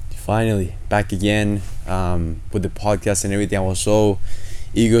Finally, back again with the podcast and everything. I was so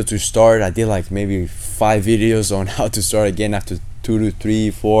eager to start. I did like maybe 5 videos on how to start again after 2 to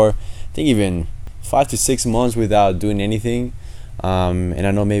 3, 4, I think even 5 to 6 months without doing anything. And I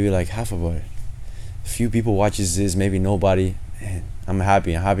know maybe like half of a few people watches this, maybe nobody. Man, I'm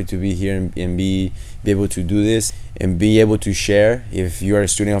happy. I'm happy to be here and be able to do this and be able to share. If you are a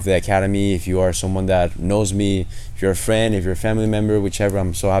student of the academy, if you are someone that knows me, if you're a friend, if you're a family member, whichever,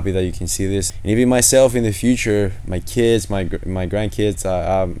 I'm so happy that you can see this. And even myself in the future, my kids, my grandkids,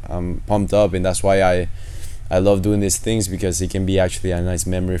 I'm pumped up, and that's why I love doing these things, because it can be actually a nice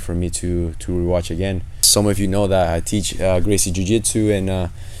memory for me to rewatch again. Some of you know that I teach Gracie Jiu-Jitsu,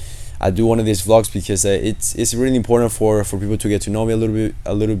 and I do one of these vlogs because it's really important for people to get to know me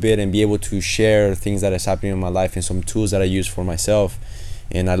a little bit and be able to share things that is happening in my life and some tools that I use for myself.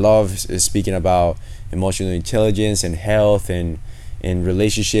 And I love speaking about emotional intelligence and health and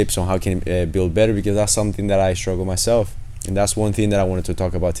relationships on how can build better, because that's something that I struggle myself. And that's one thing that I wanted to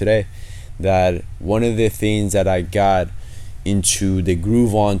talk about today. That one of the things that I got into the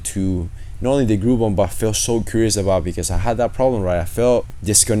groove on, to not only the groove on, but I felt so curious about, because I had that problem, right? I felt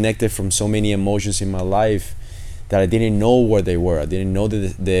disconnected from so many emotions in my life that I didn't know where they were. I didn't know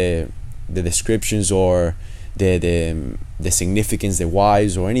the descriptions or the significance, the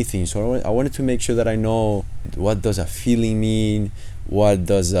whys or anything. So I wanted to make sure that I know, what does a feeling mean? What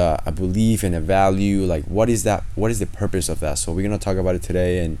does a belief and a value, like what is that? What is the purpose of that? So we're gonna talk about it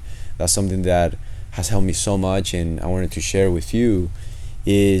today, and that's something that has helped me so much, and I wanted to share with you.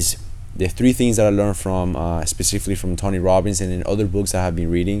 Is the 3 things that I learned from specifically from Tony Robbins and in other books I have been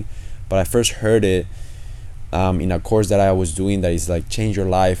reading. But I first heard it in a course that I was doing, that is like change your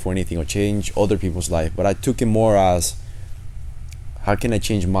life or anything, or change other people's life. But I took it more as, how can I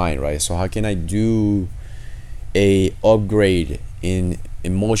change mine, right? So how can I do a upgrade in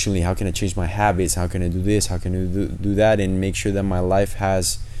emotionally? How can I change my habits? How can I do this? How can I do that, and make sure that my life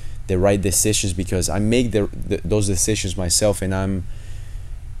has the right decisions, because I make those decisions myself, and I'm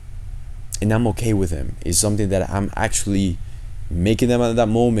okay with them. It's something that I'm actually making them at that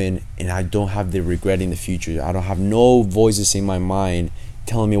moment, and I don't have the regret in the future. I don't have no voices in my mind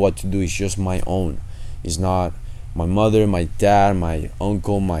telling me what to do. It's just my own. It's not my mother, my dad, my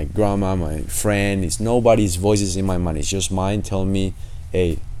uncle, my grandma, my friend. It's nobody's voices in my mind. It's just mine telling me,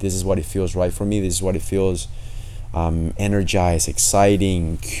 hey, this is what it feels right for me. This is what it feels energized,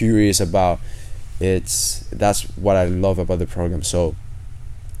 exciting, curious about. That's what I love about the program. So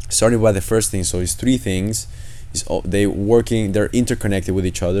starting by the first thing, so it's 3 things. They're interconnected with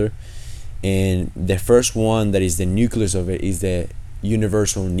each other, and the first one, that is the nucleus of it, is the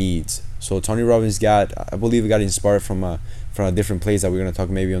universal needs. So Tony Robbins I believe got inspired from a different place that we're going to talk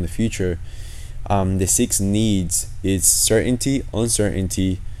maybe on the future. The 6 needs is certainty,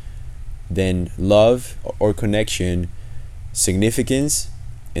 uncertainty, then love or connection, significance,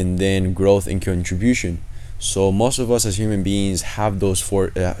 and then growth and contribution. So most of us as human beings have those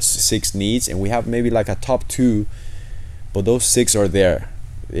 6 needs, and we have maybe like a top 2, but those 6 are there.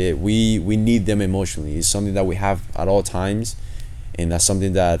 We need them emotionally. It's something that we have at all times, and that's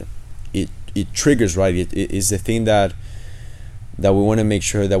something that it triggers, right? It is the thing that we want to make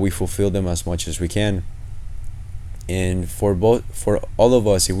sure that we fulfill them as much as we can. And for all of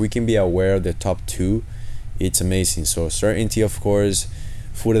us, if we can be aware of the top 2, it's amazing. So certainty, of course,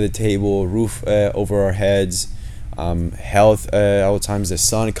 food at the table, roof over our heads, health all the times, the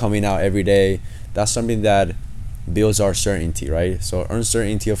sun coming out every day. That's something that builds our certainty, right? So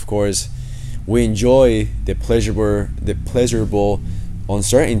uncertainty, of course, we enjoy the pleasurable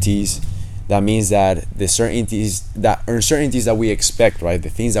uncertainties. That means that uncertainties that we expect, right? The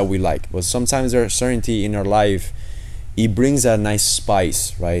things that we like. But sometimes there's certainty in our life. It brings a nice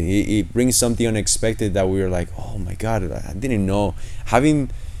spice, right? It brings something unexpected that we were like, oh my God, I didn't know.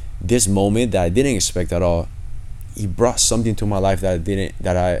 Having this moment that I didn't expect at all, it brought something to my life that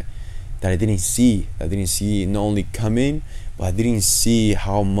I didn't see. I didn't see not only coming, but I didn't see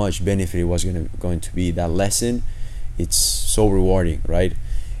how much benefit it was going to be. That lesson, it's so rewarding, right?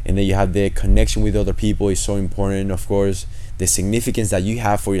 And then you have the connection with other people is so important, of course. The significance that you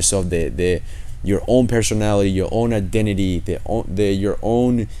have for yourself, your own personality, your own identity, your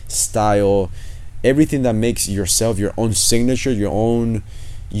own style, everything that makes yourself your own signature, your own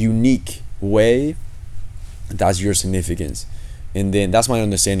unique way, that's your significance. And then that's my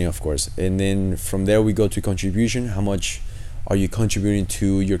understanding, of course. And then from there we go to contribution. How much are you contributing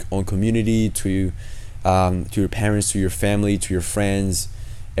to your own community, to your parents, to your family, to your friends?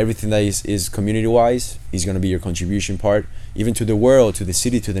 Everything that is community wise is going to be your contribution part, even to the world, to the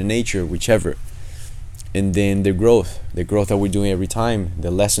city, to the nature, whichever. and then the growth that we're doing every time,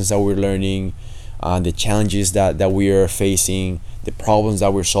 the lessons that we're learning, the challenges that we are facing, the problems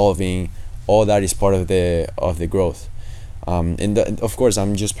that we're solving, all that is part of the growth. Of course,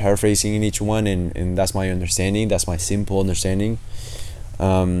 I'm just paraphrasing in each one, and that's my understanding. That's my simple understanding,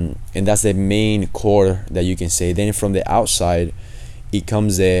 and that's the main core that you can say. Then from the outside, it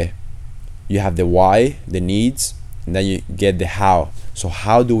comes you have the why, the needs, and then you get the how. So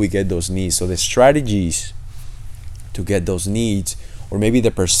how do we get those needs? So the strategies to get those needs, or maybe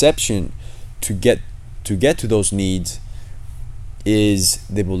the perception to get to those needs, is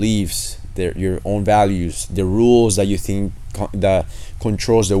the beliefs, your own values, the rules that you think that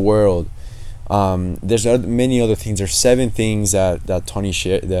controls the world. There's many other things. There's 7 things that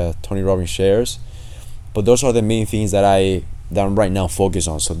Tony Robbins shares, but those are the main things that I'm right now focused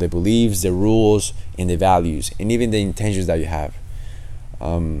on. So the beliefs, the rules, and the values, and even the intentions that you have.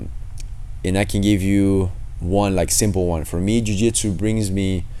 And I can give you one, like, simple one. For me, jiu-jitsu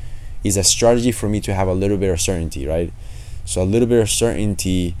is a strategy for me to have a little bit of certainty, right? So a little bit of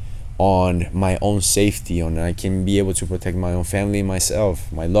certainty on my own safety, on I can be able to protect my own family,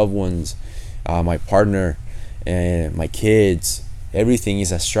 myself, my loved ones, my partner, and my kids. Everything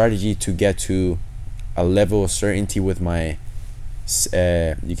is a strategy to get to a level of certainty with my,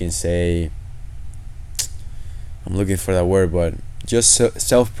 you can say, I'm looking for that word, but just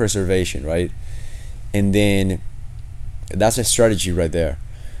self-preservation, right? And then that's a strategy right there.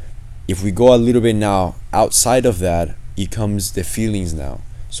 If we go a little bit now outside of that, it comes the feelings now.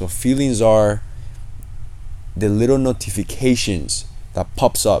 So feelings are the little notifications that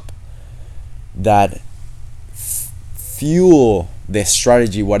pops up that fuel the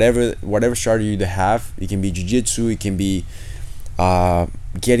strategy, whatever strategy you have. It can be jiu-jitsu, it can be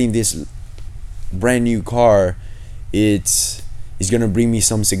getting this brand new car. It's gonna bring me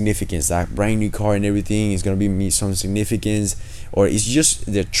some significance. That brand new car and everything is gonna bring me some significance, or it's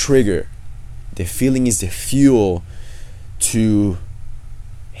just the trigger. The feeling is the fuel to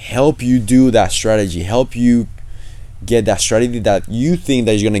help you do that strategy, help you get that strategy that you think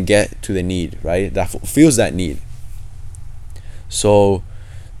that is gonna get to the need, right? That fulfills that need. So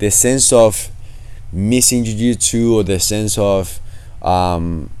the sense of missing jiu-jitsu, or the sense of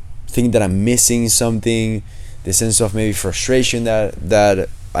thinking that I'm missing something, the sense of maybe frustration that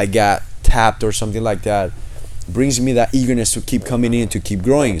I got tapped or something like that, brings me that eagerness to keep coming in, to keep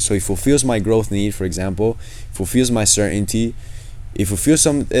growing. So it fulfills my growth need, for example, fulfills my certainty. It fulfills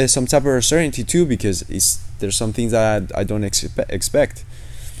some type of uncertainty too, because there's some things that I don't expect.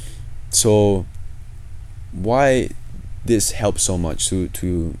 So why this helps so much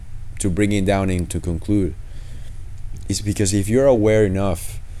to bring it down and to conclude is because if you're aware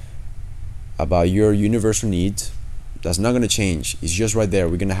enough about your universal needs, that's not going to change. It's just right there.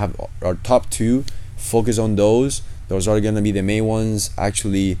 We're going to have our top 2, focus on those are going to be the main ones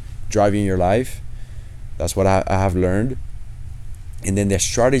actually driving your life. That's what I have learned. And then the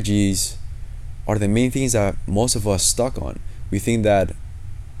strategies are the main things that most of us stuck on. We think that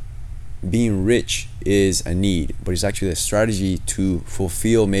being rich is a need, but it's actually a strategy to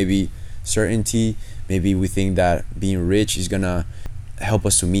fulfill maybe certainty. Maybe we think that being rich is gonna help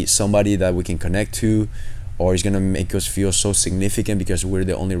us to meet somebody that we can connect to, or it's gonna make us feel so significant because we're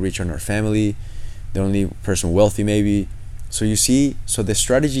the only rich in our family, the only person wealthy maybe. So you see, so the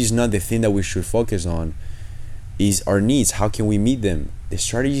strategy is not the thing that we should focus on. Is our needs. How can we meet them? The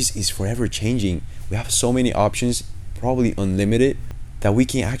strategies is forever changing. We have so many options, probably unlimited, that we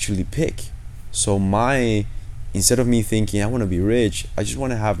can actually pick. So instead of me thinking I want to be rich, I just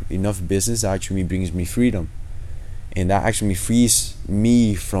want to have enough business that actually brings me freedom, and that actually frees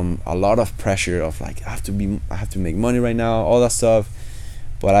me from a lot of pressure of like I have to make money right now, all that stuff.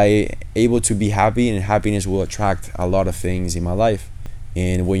 But I able to be happy, and happiness will attract a lot of things in my life.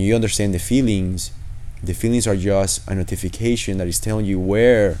 And when you understand the feelings are just a notification that is telling you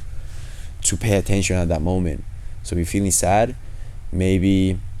where to pay attention at that moment. So if you're feeling sad,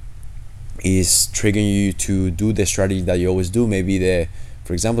 maybe is triggering you to do the strategy that you always do. Maybe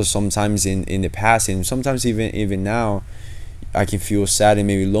for example, sometimes in the past, and sometimes even now, I can feel sad and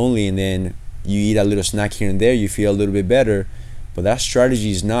maybe lonely, and then you eat a little snack here and there, you feel a little bit better. But that strategy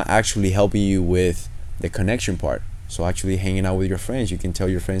is not actually helping you with the connection part. So actually hanging out with your friends, you can tell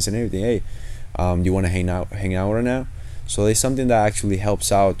your friends and everything, hey, do you want to hang out right now? So it's something that actually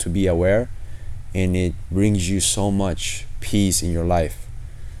helps out to be aware, and it brings you so much peace in your life.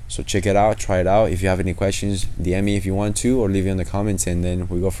 So check it out, try it out. If you have any questions, DM me if you want to, or leave it in the comments, and then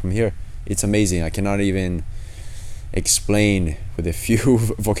we go from here. It's amazing. I cannot even explain with the few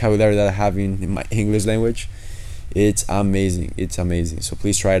vocabulary that I have in my English language. It's amazing. So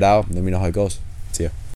please try it out. Let me know how it goes. See ya.